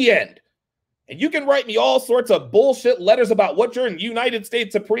 To the end. And you can write me all sorts of bullshit letters about what you're in United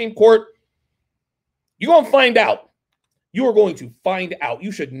States Supreme Court. You're going to find out. You are going to find out.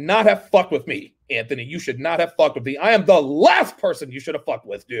 You should not have fucked with me, Anthony. You should not have fucked with me. I am the last person you should have fucked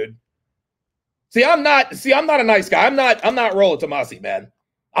with, dude. I'm not a nice guy. I'm not Rollo Tomasi, man.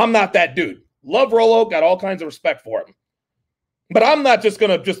 I'm not that dude. Love Rollo, got all kinds of respect for him. But I'm not just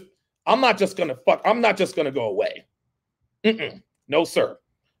gonna go away. No, sir.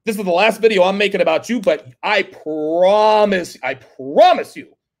 This is the last video I'm making about you, but I promise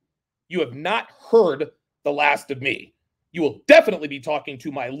you, you have not heard the last of me. You will definitely be talking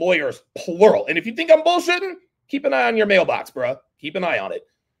to my lawyers, plural. And if you think I'm bullshitting, keep an eye on your mailbox, bro. Keep an eye on it.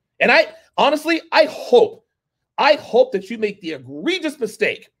 And I hope that you make the egregious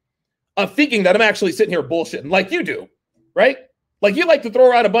mistake of thinking that I'm actually sitting here bullshitting like you do, right? Like you like to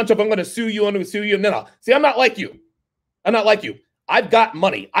throw around a bunch of, I'm going to sue you, I'm going to sue you. No. See, I'm not like you. I've got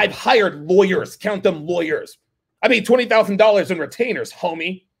money. I've hired lawyers. Count them lawyers. I made $20,000 in retainers,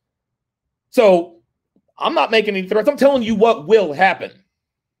 homie. So I'm not making any threats. I'm telling you what will happen.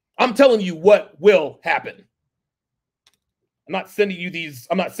 I'm not sending you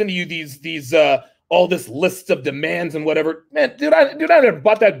these all this list of demands and whatever. Man, dude, I never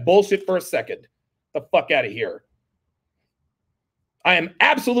bought that bullshit for a second. The fuck out of here. I am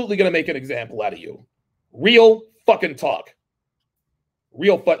absolutely going to make an example out of you. Real fucking talk.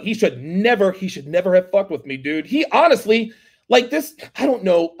 He should never have fucked with me, dude. He honestly, like this, I don't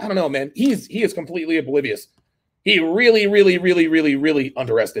know, man. He is completely oblivious. He really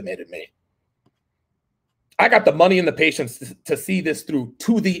underestimated me. I got the money and the patience to see this through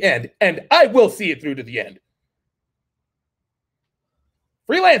to the end, and I will see it through to the end.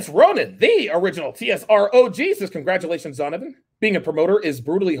 Freelance Ronin, the original TSROG, says, congratulations, Donovan. Being a promoter is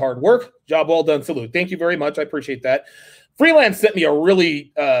brutally hard work. Job well done. Salute. Thank you very much. I appreciate that. Freelance sent me a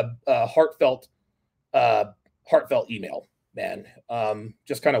really heartfelt email, man.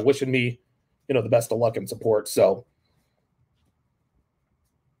 Just kind of wishing me, the best of luck and support. So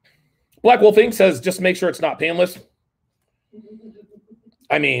Black Wolf Inc. says, just make sure it's not painless.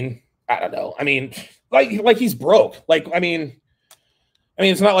 I mean, I don't know. I mean, like he's broke. I mean,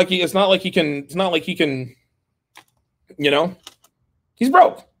 it's not like he can, he's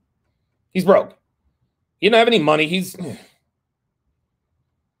broke. He didn't have any money.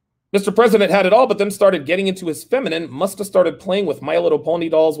 Mr. President had it all, but then started getting into his feminine. Must have started playing with My Little Pony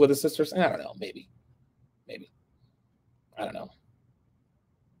dolls with his sisters. I don't know. Maybe. I don't know.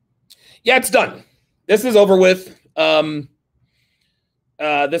 Yeah, it's done. This is over with.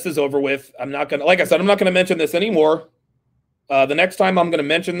 This is over with. I'm not gonna, like I said, I'm not gonna mention this anymore. The next time I'm gonna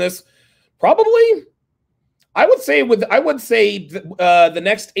mention this, probably, I would say the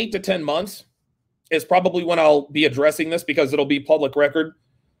next 8 to 10 months is probably when I'll be addressing this, because it'll be public record.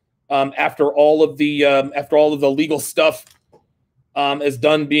 After all of the legal stuff is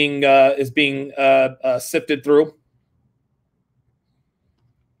being sifted through.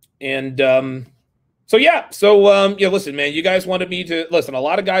 And so yeah, listen, man, you guys wanted me to listen. A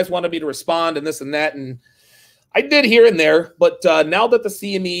lot of guys wanted me to respond and this and that, and I did here and there. But now that the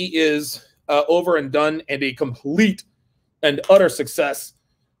CME is over and done and a complete and utter success,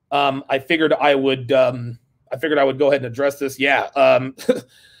 I figured I would go ahead and address this. Yeah.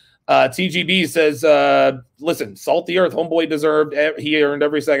 TGB says, listen, salt the earth. Homeboy deserved. He earned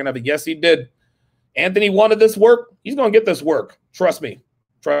every second of it. Yes, he did. Anthony wanted this work. He's going to get this work. Trust me.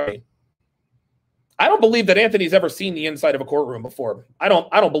 Trust me. I don't believe that Anthony's ever seen the inside of a courtroom before. I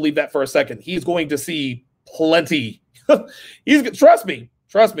don't believe that for a second. He's going to see plenty. Trust me.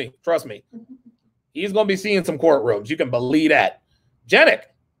 Trust me. Trust me. He's going to be seeing some courtrooms. You can believe that. Janik,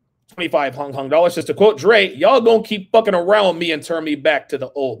 25 Hong Kong dollars. Just to quote Dre, y'all gonna keep fucking around me and turn me back to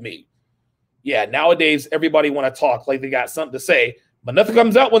the old me. Yeah, nowadays everybody want to talk like they got something to say, but nothing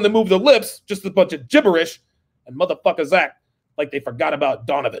comes out when they move their lips. Just a bunch of gibberish, and motherfuckers act like they forgot about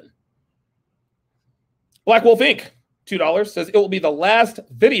Donovan. Black Wolf Inc., $2, says it will be the last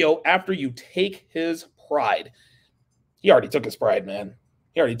video after you take his pride. He already took his pride, man.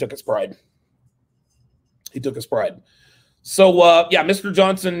 He already took his pride. He took his pride. So, yeah, Mr.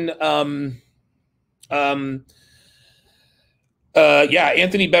 Johnson, yeah,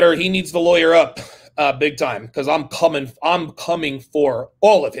 Anthony Better, he needs the lawyer up big time, because I'm coming for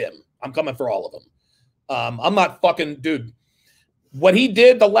all of him. I'm coming for all of them. I'm not fucking, dude, what he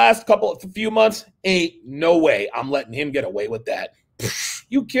did the last few months, ain't no way I'm letting him get away with that.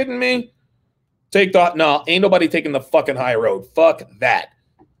 You kidding me? No, ain't nobody taking the fucking high road. Fuck that.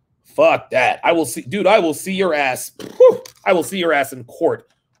 Fuck that. I will see, dude, I will see your ass. Whew, I will see your ass in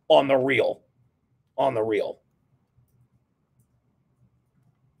court on the real. On the real.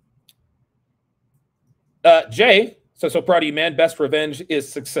 Jay says, so proud of you, man. Best revenge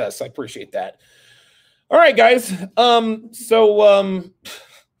is success. I appreciate that. All right, guys. Yeah,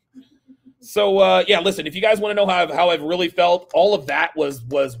 listen, if you guys want to know how I've really felt, all of that was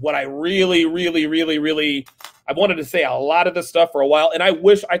what I really I wanted to say a lot of this stuff for a while, and I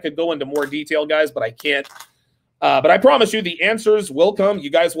wish I could go into more detail, guys, but I can't. But I promise you the answers will come. You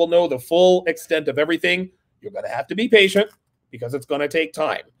guys will know the full extent of everything. You're going to have to be patient because it's going to take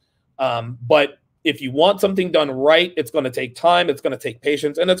time. But if you want something done right, it's going to take time, it's going to take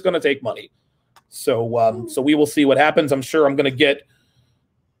patience, and it's going to take money. So we will see what happens. I'm sure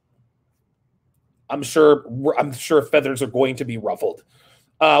feathers are going to be ruffled.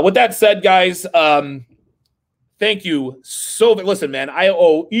 With that said, guys, thank you so much. Listen, man, I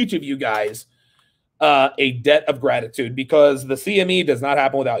owe each of you guys a debt of gratitude, because the CME does not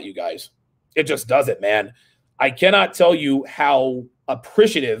happen without you guys. It just doesn't, man. I cannot tell you how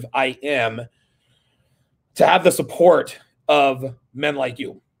appreciative I am to have the support of men like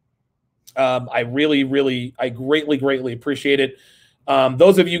you. I greatly appreciate it.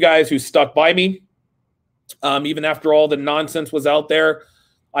 Those of you guys who stuck by me, even after all the nonsense was out there,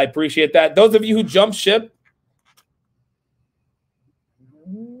 I appreciate that. Those of you who jumped ship,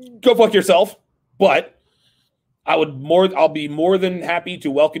 go fuck yourself. But I'll be more than happy to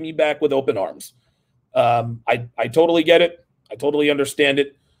welcome you back with open arms. I totally get it. I totally understand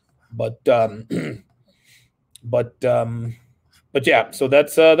it. But yeah, so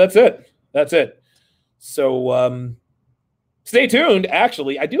that's it. That's it. So stay tuned.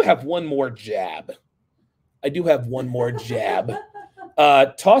 Actually, I do have one more jab.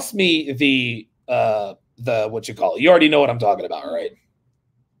 Toss me the what you call it. You already know what I'm talking about, right?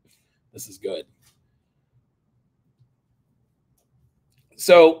 This is good.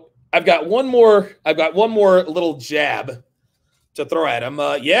 So I've got one more little jab to throw at him.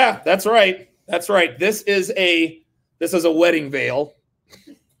 Yeah, that's right. That's right. This is a wedding veil.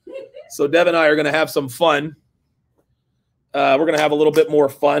 So Dev and I are going to have some fun. We're going to have a little bit more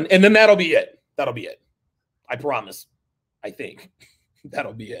fun, and then that'll be it. That'll be it. I promise. I think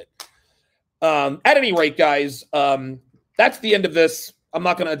that'll be it. At any rate, guys, that's the end of this. I'm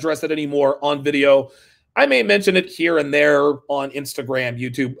not going to address it anymore on video. I may mention it here and there on Instagram,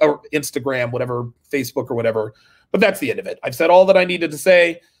 YouTube, or Instagram, whatever, Facebook or whatever. But that's the end of it. I've said all that I needed to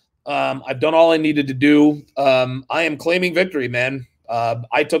say. I've done all I needed to do. I am claiming victory, man.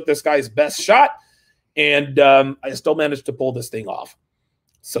 I took this guy's best shot, and I still managed to pull this thing off.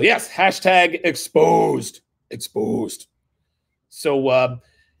 So yes, hashtag exposed. Exposed. So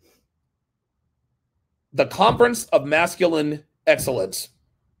the Conference of Masculine Excellence.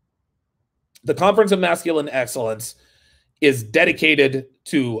 The Conference of Masculine Excellence is dedicated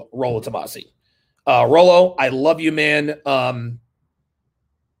to Rollo Tomasi. Rollo, I love you, man. And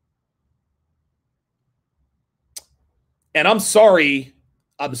I'm sorry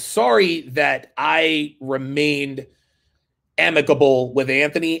that I remained amicable with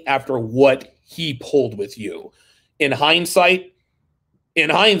Anthony after what he pulled with you. In hindsight,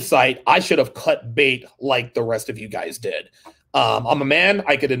 I should have cut bait like the rest of you guys did. I'm a man.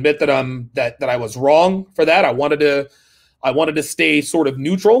 I could admit that that I was wrong for that. I wanted to stay sort of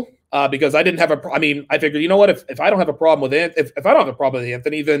neutral because I didn't have a. I mean, I figured, you know what? If I don't have a problem with if I don't have a problem with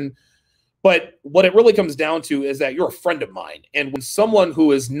Anthony, then. But what it really comes down to is that you're a friend of mine, and when someone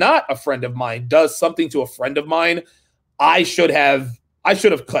who is not a friend of mine does something to a friend of mine, I should have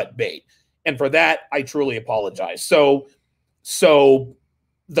cut bait, and for that I truly apologize. So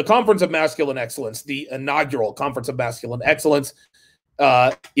the Conference of Masculine Excellence, the inaugural Conference of Masculine Excellence,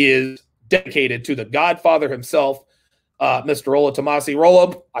 is dedicated to the Godfather himself, Mr. Rollo Tomasi.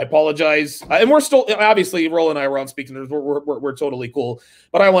 Rollo, I apologize. And we're still, obviously, Rollo and I were on speaking terms. We're totally cool.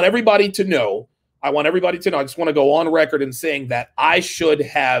 But I want everybody to know, I just want to go on record in saying that I should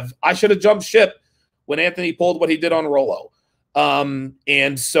have jumped ship when Anthony pulled what he did on Rollo.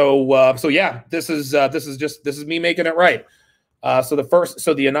 And so yeah, this is me making it right. So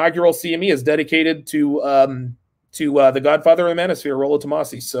the inaugural CME is dedicated to the Godfather of Manosphere, Rollo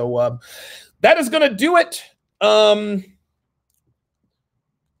Tomasi. So that is going to do it.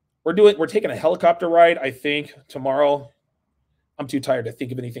 We're taking a helicopter ride, I think, tomorrow. I'm too tired to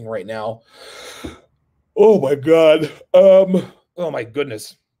think of anything right now. Oh my God. Oh my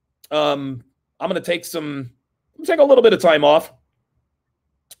goodness. I'm going to take a little bit of time off.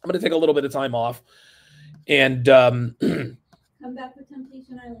 And come back with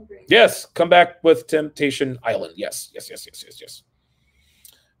Temptation Island break. Yes, come back with Temptation Island. Yes.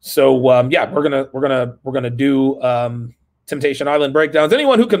 So yeah, we're gonna do Temptation Island breakdowns.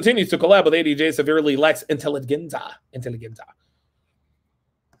 Anyone who continues to collab with ADJ severely lacks intelligenza.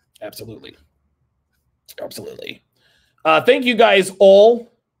 Absolutely. Thank you guys all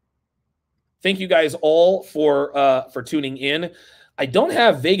for tuning in. I don't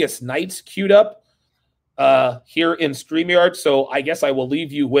have Vegas Nights queued up here in StreamYard, so I guess I will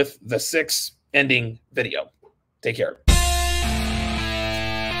leave you with the 6 ending video. Take care.